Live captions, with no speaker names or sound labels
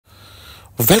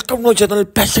Welcome to our channel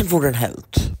Passion Food and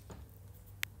Health.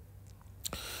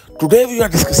 Today we are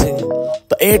discussing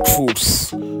the 8 foods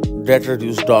that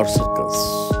reduce dark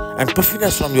circles and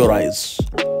puffiness from your eyes.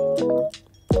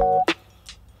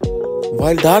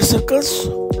 While dark circles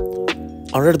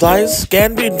under the eyes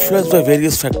can be influenced by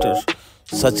various factors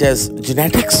such as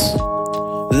genetics,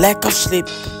 lack of sleep,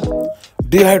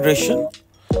 dehydration,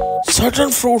 certain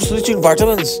fruits rich in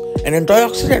vitamins and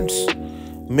antioxidants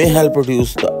may help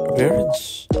reduce the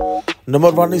appearance.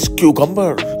 Number 1 is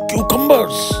cucumber.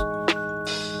 Cucumbers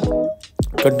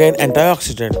contain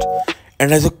antioxidant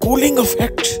and has a cooling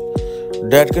effect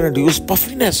that can reduce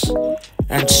puffiness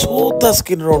and soothe the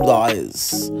skin around the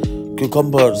eyes.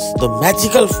 Cucumbers, the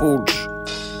magical fruit,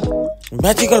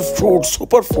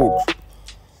 superfood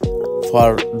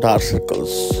for dark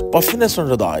circles, puffiness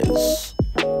under the eyes.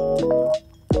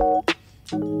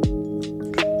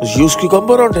 Use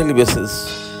cucumber on daily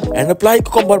basis and apply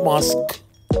cucumber mask.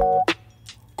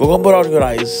 Cucumber on your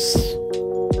eyes.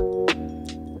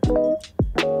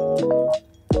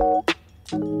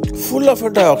 Full of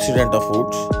antioxidant of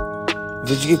food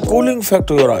which give cooling effect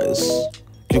to your eyes.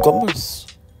 Cucumbers.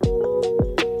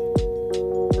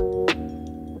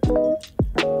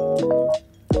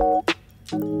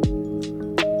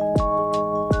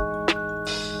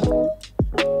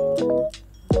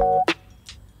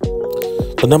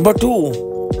 So number 2.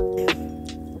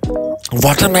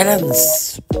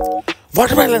 Watermelons.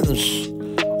 Watermelons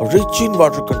rich in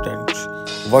water content,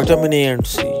 vitamin A and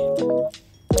C,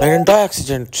 and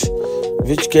antioxidant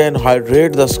which can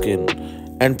hydrate the skin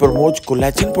and promote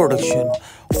collagen production.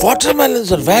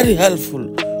 Watermelons are very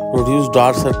helpful to reduce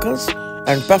dark circles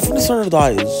and puffiness under the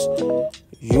eyes.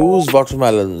 Use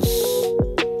watermelons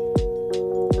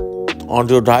on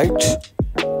your diet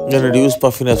and reduce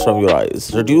puffiness from your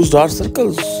eyes. Reduce dark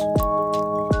circles.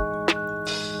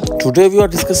 Today we are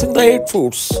discussing the 8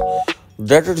 foods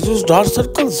that reduce dark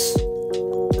circles.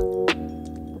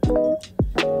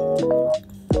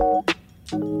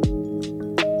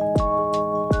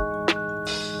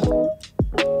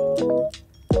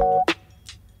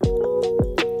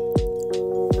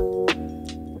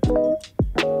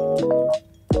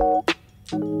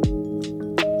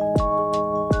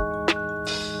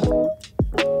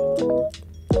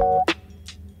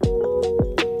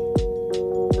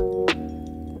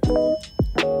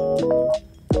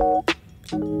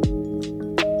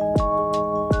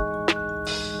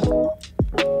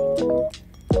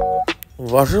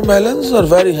 Watermelons are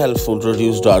very helpful to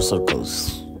reduce dark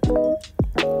circles.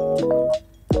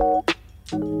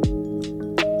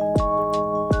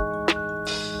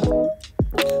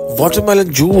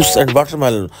 Watermelon juice and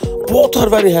watermelon both are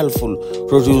very helpful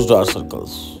to reduce dark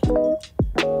circles.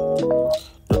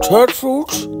 The third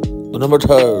fruit, the number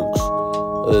 3rd,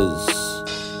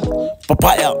 is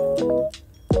papaya.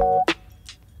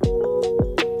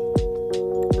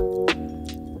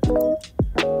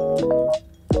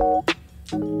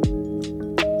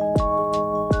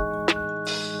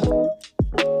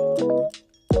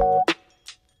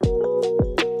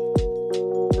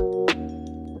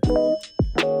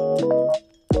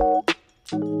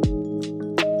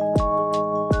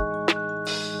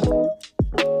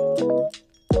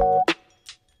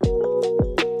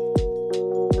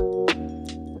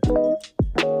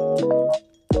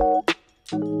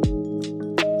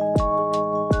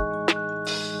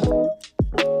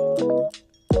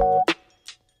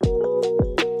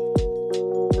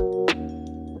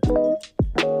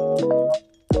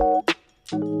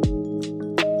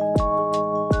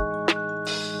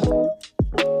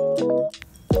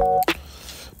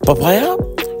 Papaya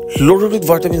loaded with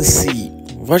vitamin C,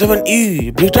 vitamin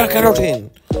E, beta carotene.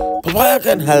 Papaya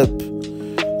can help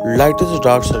lighten the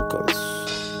dark circles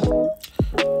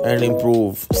and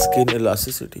improve skin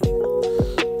elasticity.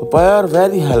 Papaya are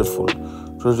very helpful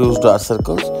to reduce dark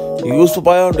circles. Use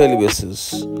papaya on daily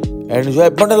basis and enjoy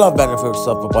a bundle of benefits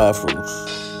of papaya fruits,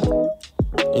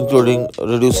 including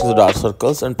reducing the dark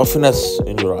circles and puffiness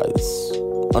in your eyes,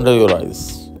 under your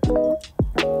eyes.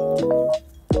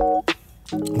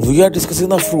 We are discussing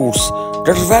the fruits that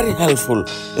are very helpful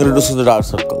in reducing the dark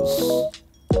circles.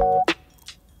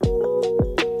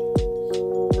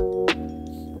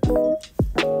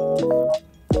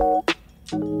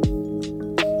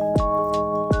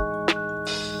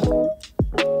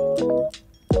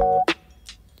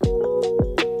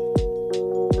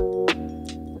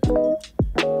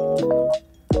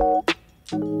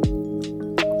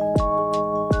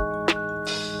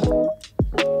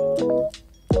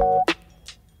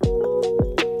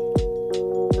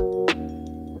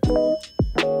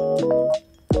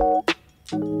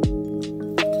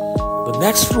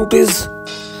 Next fruit is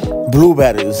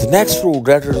Blueberries. Next fruit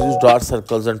that reduces dark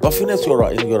circles and puffiness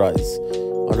in your eyes.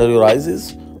 Under your eyes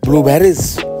is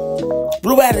blueberries.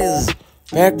 Blueberries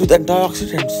packed with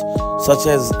antioxidants such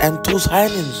as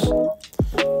anthocyanins.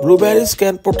 Blueberries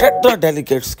can protect the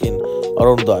delicate skin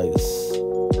around the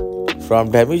eyes from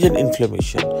damage and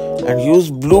inflammation, and use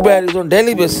blueberries on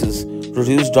daily basis to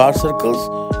reduce dark circles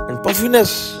and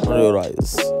puffiness on your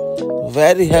eyes.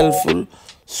 Very helpful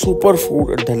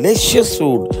superfood and delicious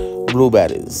food,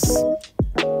 blueberries.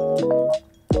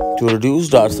 To reduce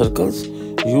dark circles,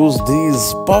 use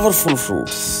these powerful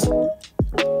fruits.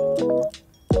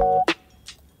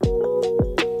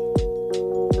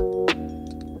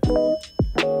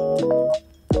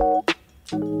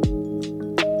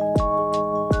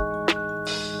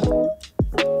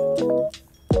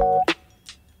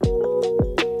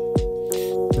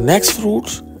 Next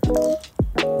fruit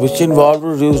which involve to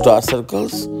reduce dark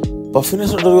circles,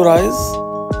 puffiness under your eyes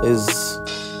is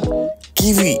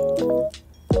kiwi.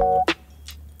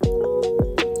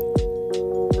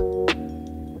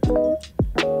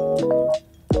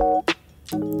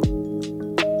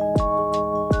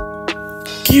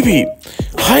 Kiwi,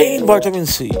 high in vitamin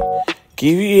C.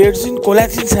 Kiwi aids in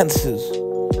collagen synthesis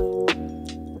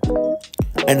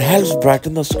and helps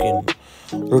brighten the skin,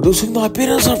 reducing the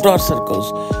appearance of dark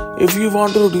circles. If you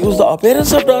want to reduce the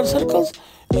appearance of dark circles,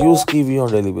 use kiwi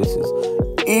on daily basis.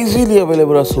 Easily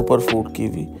available as superfood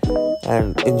kiwi,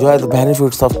 and enjoy the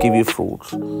benefits of kiwi fruit.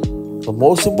 The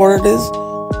most important is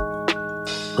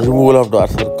removal of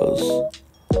dark circles,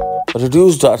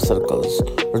 reduce dark circles,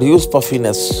 reduce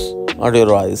puffiness under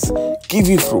your eyes.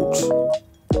 Kiwi fruit.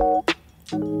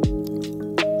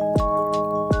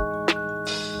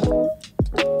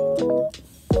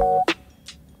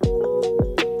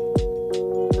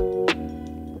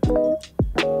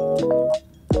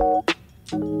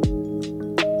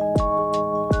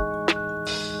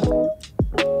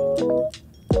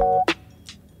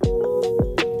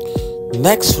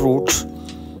 Next fruit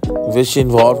which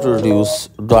involve to reduce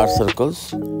dark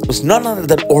circles is none other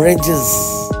than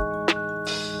oranges.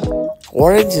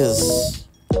 Oranges.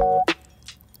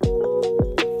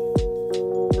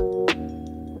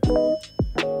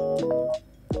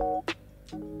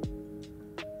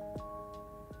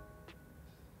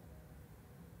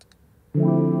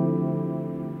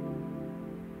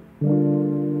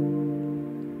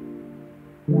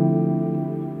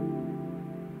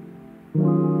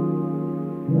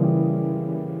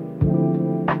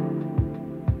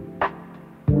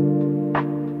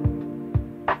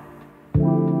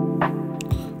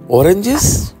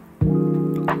 Oranges,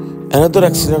 another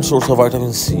excellent source of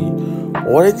vitamin C.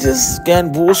 Oranges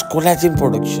can boost collagen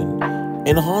production,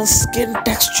 enhance skin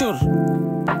texture,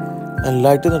 and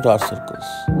lighten the dark circles.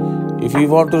 If you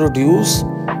want to reduce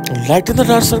and lighten the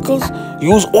dark circles,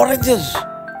 use oranges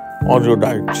on your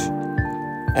diet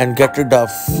and get rid of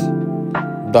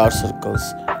dark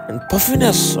circles and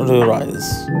puffiness under your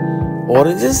eyes.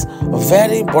 Oranges, a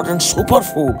very important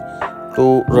superfood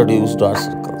to reduce dark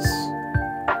circles.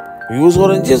 Use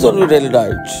oranges on your daily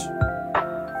diet.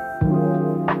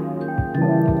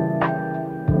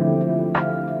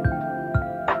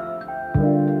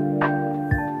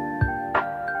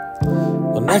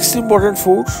 The next important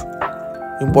fruit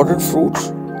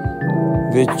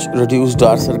which reduce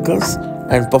dark circles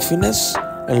and puffiness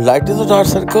and lighten the dark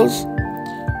circles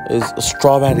is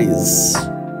strawberries.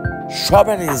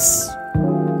 Strawberries.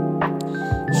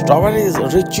 Strawberries are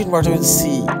rich in vitamin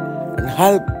C and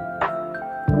help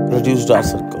reduce dark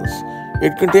circles.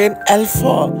 It contains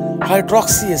alpha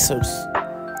hydroxy acids.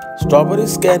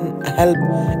 Strawberries can help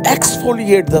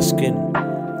exfoliate the skin.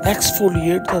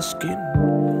 Exfoliate the skin.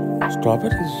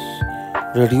 Strawberries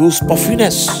reduce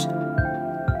puffiness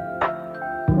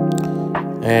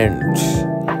and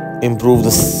improve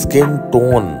the skin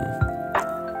tone.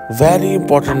 Very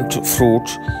important fruit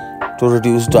to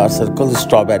reduce dark circles is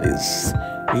strawberries.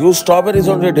 Use strawberries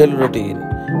on your daily routine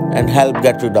and help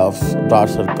get rid of dark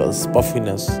circles,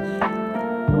 puffiness,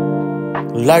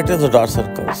 lighten the dark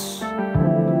circles.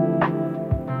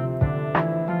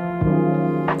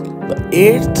 The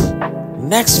eighth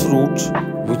next fruit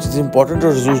which is important to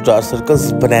reduce dark circles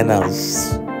is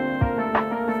bananas.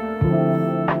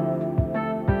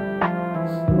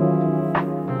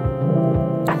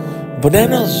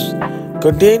 Bananas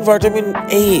contain vitamin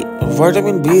A,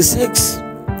 vitamin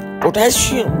B6,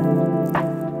 potassium.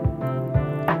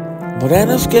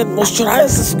 Bananas can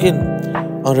moisturize the skin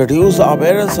and reduce the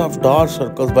appearance of dark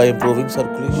circles by improving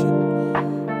circulation.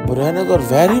 Bananas are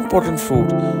very important fruit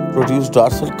to reduce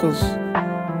dark circles,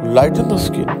 lighten the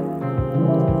skin.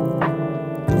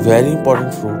 Very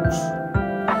important fruits.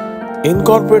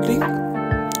 Incorporating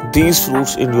these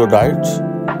fruits in your diet,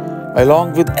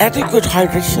 along with adequate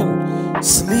hydration,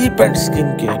 sleep, and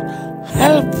skincare,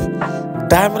 help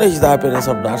damage the appearance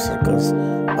of dark circles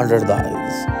under the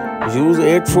eyes. Use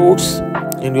 8 fruits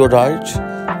in your diet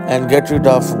and get rid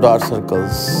of dark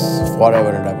circles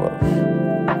forever and ever.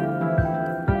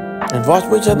 And watch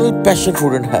my channel Passion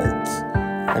Food and Health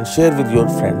and share with your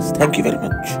friends. Thank you very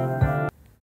much.